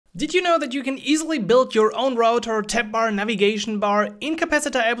Did you know that you can easily build your own router, tab bar, navigation bar in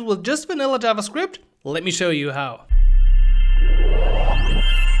Capacitor Apps with just vanilla JavaScript? Let me show you how.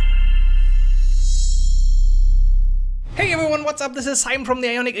 Hey everyone, what's up? This is Simon from the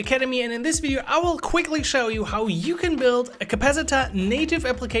Ionic Academy, and in this video I will quickly show you how you can build a Capacitor native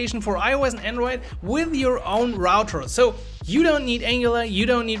application for iOS and Android with your own router. So you don't need Angular, you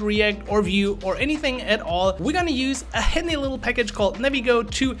don't need React or Vue or anything at all. We're gonna use a handy little package called Navigo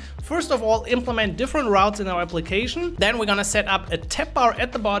to first of all implement different routes in our application. Then we're gonna set up a tab bar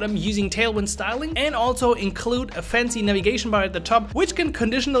at the bottom using Tailwind styling and also include a fancy navigation bar at the top, which can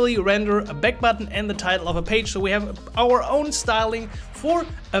conditionally render a back button and the title of a page. So we have our own styling for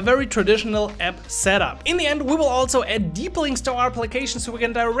a very traditional app setup. In the end, we will also add Deeplinks to our application so we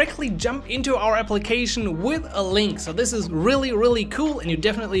can directly jump into our application with a link. So this is really cool and you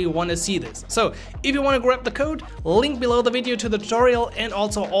definitely want to see this. So if you want to grab the code, link below the video to the tutorial and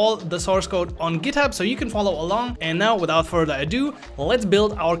also all the source code on GitHub so you can follow along. And now without further ado, let's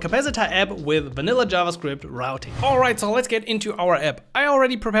build our Capacitor app with vanilla JavaScript routing. Alright, so let's get into our app. I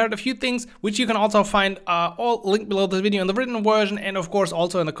already prepared a few things which you can also find all linked below this video in the written version and of course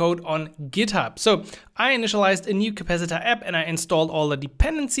also in the code on GitHub. So I initialized a new Capacitor app and I installed all the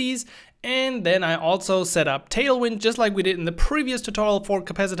dependencies, and then I also set up Tailwind just like we did in the previous tutorial for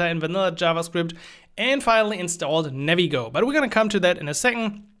Capacitor and vanilla JavaScript, and finally installed Navigo. But we're gonna come to that in a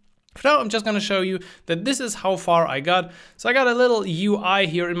second. For now, I'm just going to show you that this is how far I got. So I got a little UI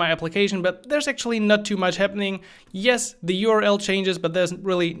here in my application, but there's actually not too much happening. Yes, the URL changes, but there's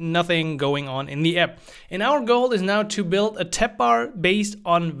really nothing going on in the app. And our goal is now to build a tab bar based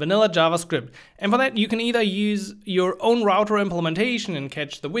on vanilla JavaScript. And for that, you can either use your own router implementation and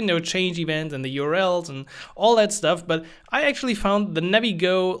catch the window change events and the URLs and all that stuff. But I actually found the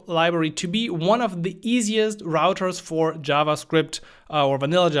Navigo library to be one of the easiest routers for JavaScript or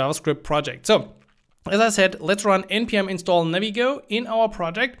vanilla JavaScript project. So as I said, let's run npm install Navigo in our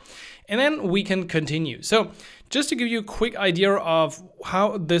project and then we can continue. So just to give you a quick idea of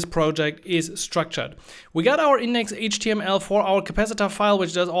how this project is structured. We got our index.html for our capacitor file,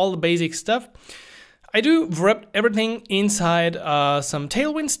 which does all the basic stuff. I do wrap everything inside some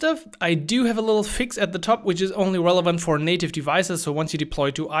Tailwind stuff. I do have a little fix at the top, which is only relevant for native devices. So once you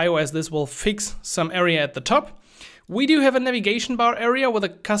deploy to iOS, this will fix some area at the top. We do have a navigation bar area with a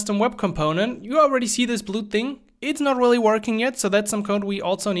custom web component. You already see this blue thing. It's not really working yet, so that's some code we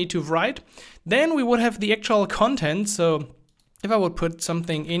also need to write. Then we would have the actual content. So if I would put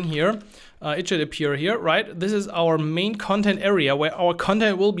something in here, it should appear here, right? This is our main content area where our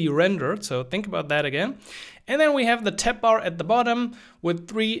content will be rendered. So think about that again. And then we have the tab bar at the bottom with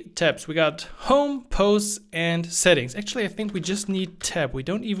 3 tabs. We got home, posts, and settings. Actually, I think we just need tab. We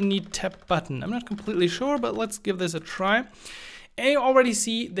don't even need tab button. I'm not completely sure, but let's give this a try. And you already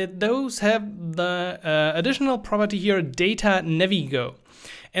see that those have the additional property here, data Navigo.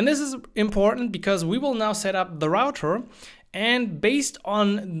 And this is important because we will now set up the router, and based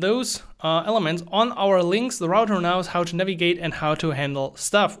on those elements on our links, the router knows how to navigate and how to handle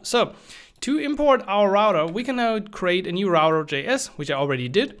stuff. So to import our router, we can now create a new router.js, which I already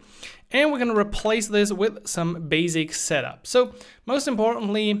did, and we're going to replace this with some basic setup. So most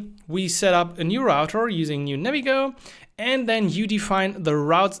importantly, we set up a new router using new Navigo, and then you define the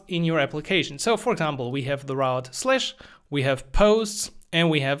routes in your application. So for example, we have the route / we have posts, and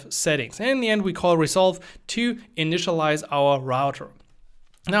we have settings. And in the end, we call resolve to initialize our router.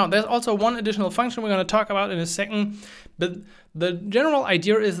 Now, there's also one additional function we're going to talk about in a second, but the general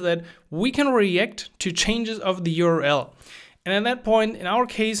idea is that we can react to changes of the URL. And at that point, in our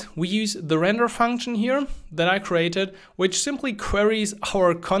case, we use the render function here that I created, which simply queries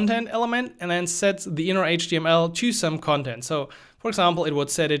our content element and then sets the inner HTML to some content. So for example, it would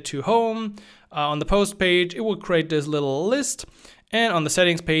set it to home. On the post page, it would create this little list. And on the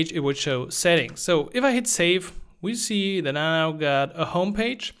settings page, it would show settings. So if I hit save, we see that I now got a home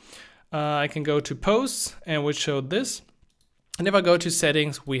page. I can go to posts and it would show this. And if I go to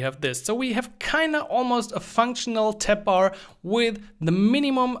settings, we have this. So we have kind of almost a functional tab bar with the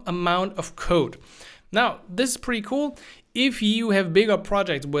minimum amount of code. Now, this is pretty cool. If you have bigger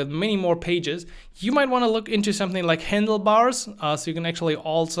projects with many more pages, you might want to look into something like handlebars, so you can actually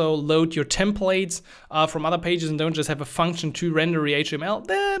also load your templates from other pages and don't just have a function to render the HTML.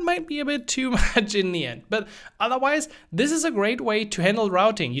 That might be a bit too much in the end. But otherwise, this is a great way to handle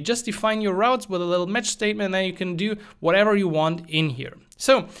routing. You just define your routes with a little match statement and then you can do whatever you want in here.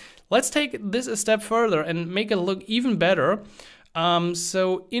 So let's take this a step further and make it look even better.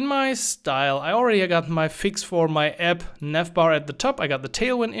 So in my style, I already got my fix for my app navbar at the top. I got the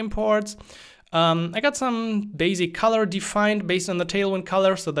Tailwind imports. I got some basic color defined based on the Tailwind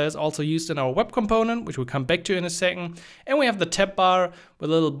color, so that is also used in our web component, which we'll come back to in a second. And we have the tab bar with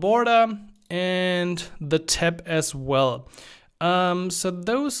a little border and the tab as well. So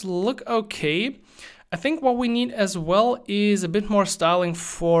those look okay. I think what we need as well is a bit more styling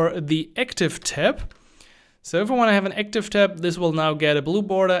for the active tab. So if we want to have an active tab, this will now get a blue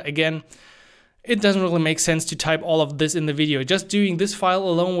border. Again, it doesn't really make sense to type all of this in the video. Just doing this file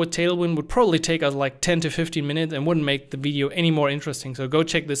alone with Tailwind would probably take us like 10 to 15 minutes and wouldn't make the video any more interesting. So go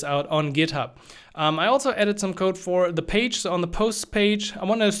check this out on GitHub. I also added some code for the page. So on the posts page, I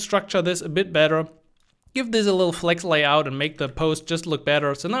want to structure this a bit better. Give this a little flex layout and make the post just look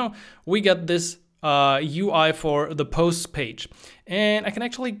better. So now we got this UI for the posts page. And I can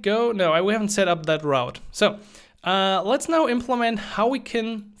actually go, no, we haven't set up that route. So let's now implement how we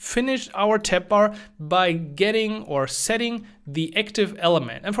can finish our tab bar by getting or setting the active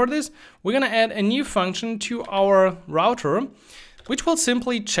element. And for this, we're gonna add a new function to our router, which will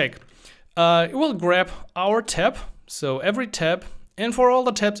simply check. It will grab our tab, so every tab, and for all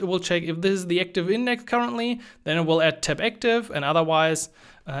the tabs, it will check if this is the active index currently, then it will add tab active, and otherwise,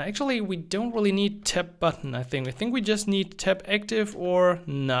 actually, we don't really need tab button, I think. I think we just need tab active or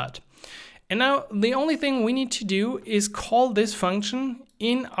not. And now the only thing we need to do is call this function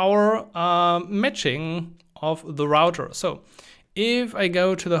in our matching of the router. So if I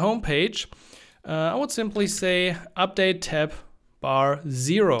go to the home page, I would simply say update tab bar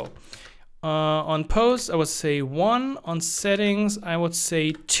 0. On posts, I would say 1. On settings, I would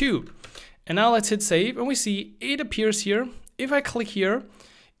say 2. And now let's hit save and we see it appears here. If I click here,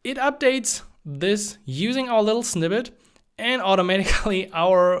 it updates this using our little snippet, and automatically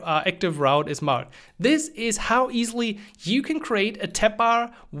our active route is marked. This is how easily you can create a tab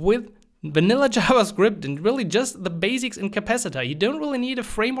bar with vanilla JavaScript and really just the basics in Capacitor. You don't really need a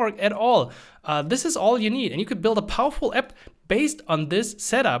framework at all. This is all you need, and you could build a powerful app based on this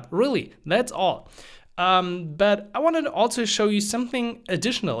setup. Really, that's all. But I wanted to also show you something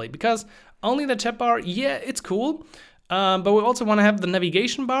additionally, because only the tab bar, yeah, it's cool. But we also want to have the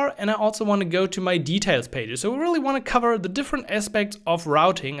navigation bar, and I also want to go to my details pages. So we really want to cover the different aspects of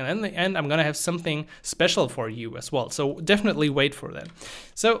routing, and in the end, I'm going to have something special for you as well. So definitely wait for that.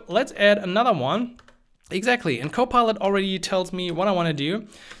 So let's add another one. Exactly, and Copilot already tells me what I want to do.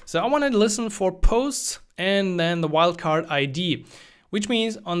 So I want to listen for posts and then the wildcard ID, which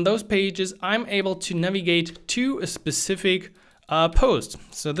means on those pages, I'm able to navigate to a specific post.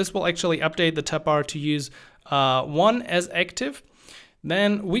 So this will actually update the tab bar to use 1 as active.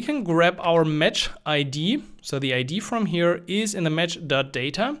 Then we can grab our match ID. So the ID from here is in the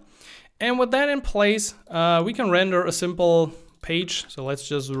match.data. And with that in place, we can render a simple page. So let's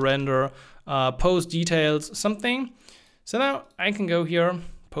just render post details something. So now I can go here,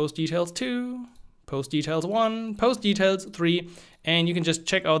 post details 2, post details 1, post details 3, and you can just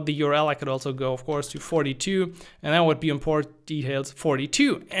check out the URL. I could also go, of course, to 42, and that would be import details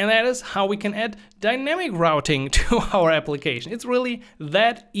 42. And that is how we can add dynamic routing to our application. It's really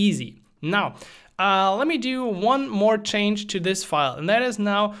that easy. Now, let me do one more change to this file, and that is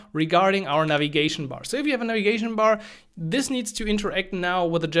now regarding our navigation bar. So if you have a navigation bar, this needs to interact now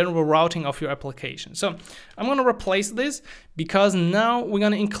with the general routing of your application. So I'm going to replace this because now we're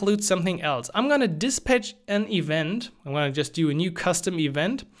going to include something else. I'm going to dispatch an event. I'm going to just do a new custom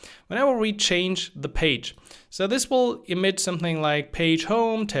event whenever we change the page. So this will emit something like page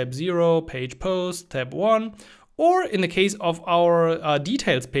home, tab 0, page post, tab 1. Or in the case of our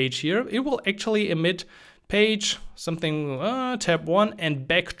details page here, it will actually emit page something tab 1 and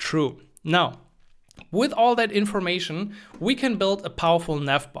back true. Now, with all that information, we can build a powerful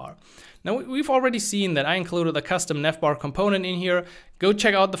navbar. Now, we've already seen that I included a custom navbar component in here. Go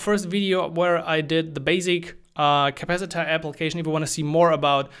check out the first video where I did the basic Capacitor application if you want to see more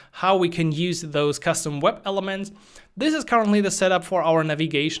about how we can use those custom web elements. This is currently the setup for our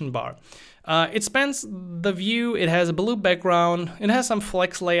navigation bar. It spans the view, it has a blue background, it has some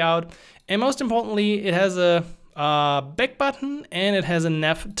flex layout, and most importantly, it has a back button and it has a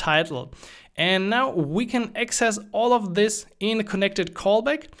nav title. And now we can access all of this in a connected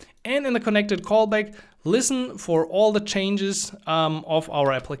callback, and in the connected callback, listen for all the changes of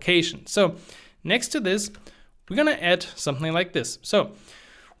our application. So next to this, we're gonna add something like this. So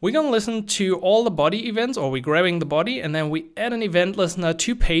we're gonna listen to all the body events, or we're grabbing the body, and then we add an event listener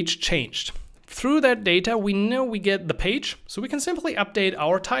to page changed. Through that data, we know we get the page, so we can simply update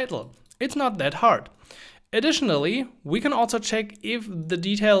our title. It's not that hard. Additionally, we can also check if the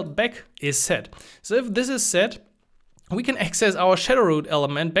detail back is set. So if this is set, we can access our shadow root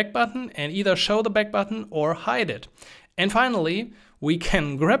element back button and either show the back button or hide it. And finally, we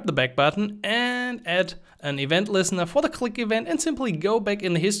can grab the back button and add an event listener for the click event and simply go back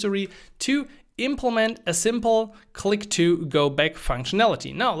in the history to implement a simple click to go back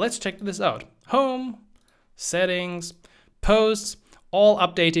functionality. Now let's check this out. Home, settings, posts, all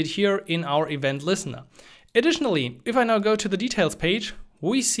updated here in our event listener. Additionally, if I now go to the details page,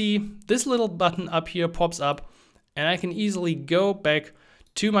 we see this little button up here pops up and I can easily go back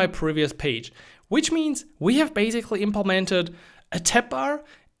to my previous page, which means we have basically implemented a tab bar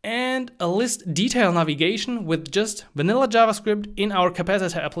and a list detail navigation with just vanilla JavaScript in our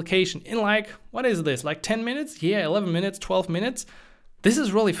Capacitor application in like, what is this, like 10 minutes? Yeah, 11 minutes, 12 minutes. This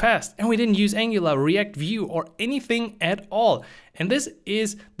is really fast, and we didn't use Angular, React, Vue, or anything at all. And this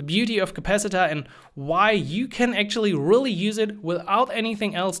is the beauty of Capacitor and why you can actually really use it without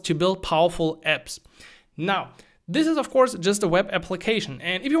anything else to build powerful apps. Now, this is of course just a web application,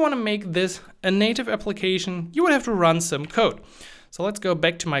 and if you want to make this a native application, you would have to run some code. So let's go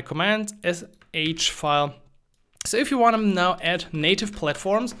back to my command sh file. So if you want to now add native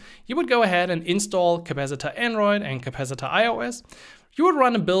platforms, you would go ahead and install Capacitor Android and Capacitor iOS. You would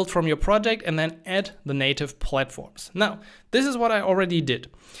run a build from your project and then add the native platforms. Now, this is what I already did.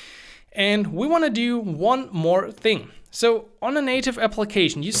 And we want to do one more thing. So on a native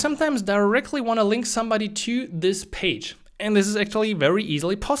application, you sometimes directly want to link somebody to this page. And this is actually very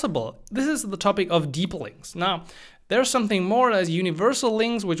easily possible. This is the topic of Deeplinks. Now, there's something more as universal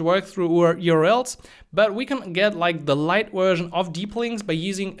links which work through URLs, but we can get like the light version of Deeplinks by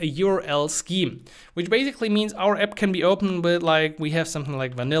using a URL scheme, which basically means our app can be opened with like, we have something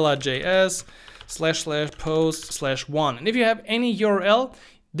like VanillaJS /post/1. And if you have any URL,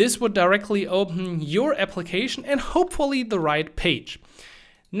 this would directly open your application and hopefully the right page.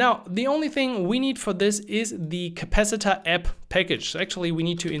 Now, the only thing we need for this is the Capacitor App package. So actually we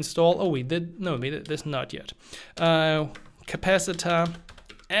need to install, we did this not yet. Capacitor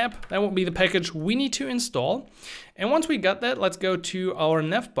App, that will be the package we need to install. And once we got that, let's go to our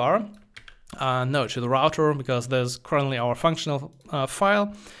navbar, to the router, because there's currently our functional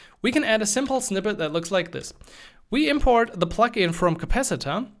file. We can add a simple snippet that looks like this. We import the plugin from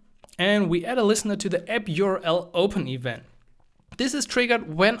Capacitor and we add a listener to the app URL open event. This is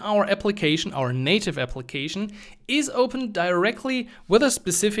triggered when our application, our native application, is opened directly with a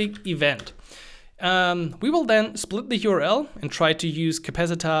specific event. We will then split the URL and try to use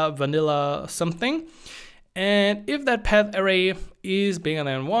Capacitor vanilla something. And if that path array is bigger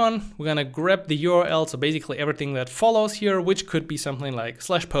than 1, we're gonna grab the URL, so basically everything that follows here, which could be something like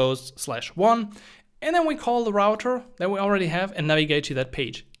 /post/1. And then we call the router that we already have and navigate to that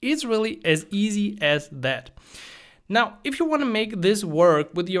page. It's really as easy as that. Now, if you want to make this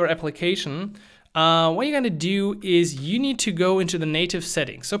work with your application, what you're going to do is you need to go into the native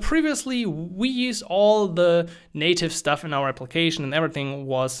settings. So previously we used all the native stuff in our application and everything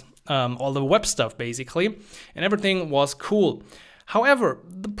was all the web stuff basically, and everything was cool. However,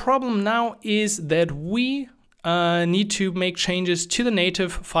 the problem now is that we need to make changes to the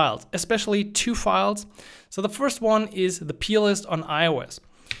native files, especially 2 files. So the first one is the plist on iOS.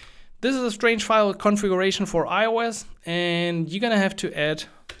 This is a strange file configuration for iOS, and you're gonna have to add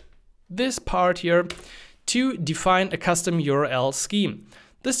this part here to define a custom URL scheme.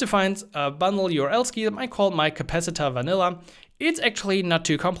 This defines a bundle URL scheme I call my Capacitor Vanilla. It's actually not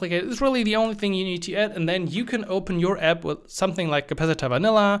too complicated. It's really the only thing you need to add, and then you can open your app with something like Capacitor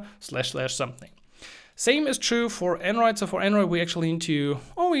Vanilla / something. Same is true for Android. So for Android, we actually need to,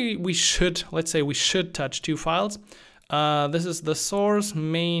 let's say we should touch 2 files. This is the source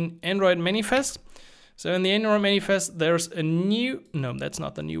main Android manifest. So in the Android manifest, there's a new, no, that's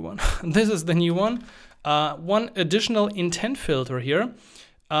not the new one. This is the new one. One additional intent filter here,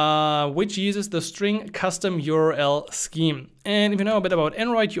 which uses the string custom URL scheme. And if you know a bit about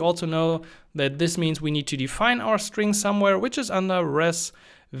Android, you also know that this means we need to define our string somewhere, which is under res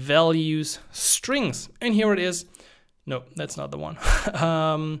values strings. And here it is. No, that's not the one.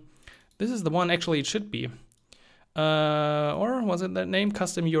 This is the one actually it should be. Or was it that name,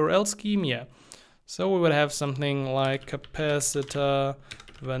 custom URL scheme? Yeah. So we would have something like Capacitor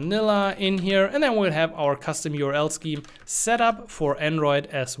Vanilla in here, and then we'll have our custom URL scheme set up for Android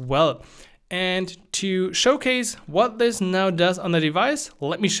as well. And to showcase what this now does on the device,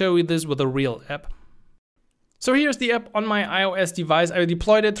 let me show you this with a real app. So here's the app on my iOS device. I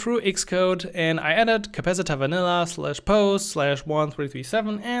deployed it through Xcode and I added Capacitor Vanilla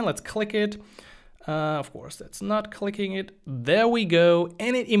 /post/1337, and let's click it. Of course, that's not clicking it. There we go.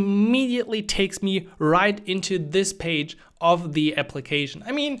 And it immediately takes me right into this page of the application.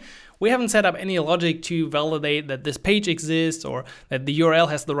 I mean, we haven't set up any logic to validate that this page exists or that the URL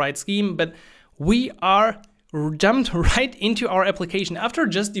has the right scheme, but we are jumped right into our application after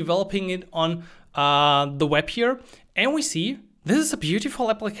just developing it on the web here, and we see this is a beautiful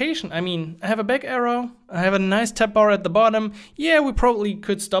application. I mean, I have a back arrow, I have a nice tab bar at the bottom. Yeah, we probably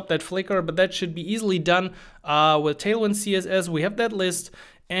could stop that flicker, but that should be easily done with Tailwind CSS. We have that list,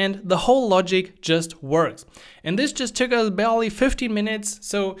 and the whole logic just works. And this just took us barely 15 minutes.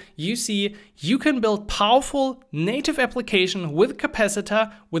 So you see, you can build powerful native application with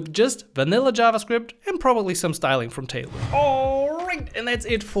Capacitor with just vanilla JavaScript and probably some styling from Tailwind. Alright, and that's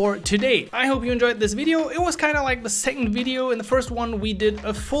it for today. I hope you enjoyed this video. It was kind of like the second video. In the first one, we did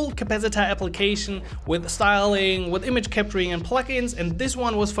a full Capacitor application with styling, with image capturing and plugins. And this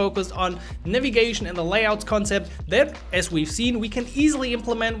one was focused on navigation and the layouts concept that, as we've seen, we can easily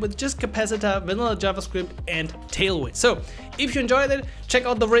implement with just Capacitor, vanilla JavaScript, and Tailwind. So if you enjoyed it, check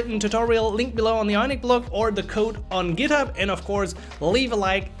out the written tutorial link below on the Ionic blog or the code on GitHub, and of course leave a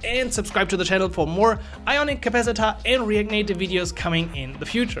like and subscribe to the channel for more Ionic, Capacitor and React Native videos coming in the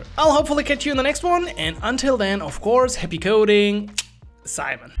future. I'll hopefully catch you in the next one, and until then, of course, happy coding,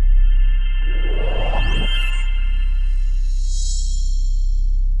 Simon.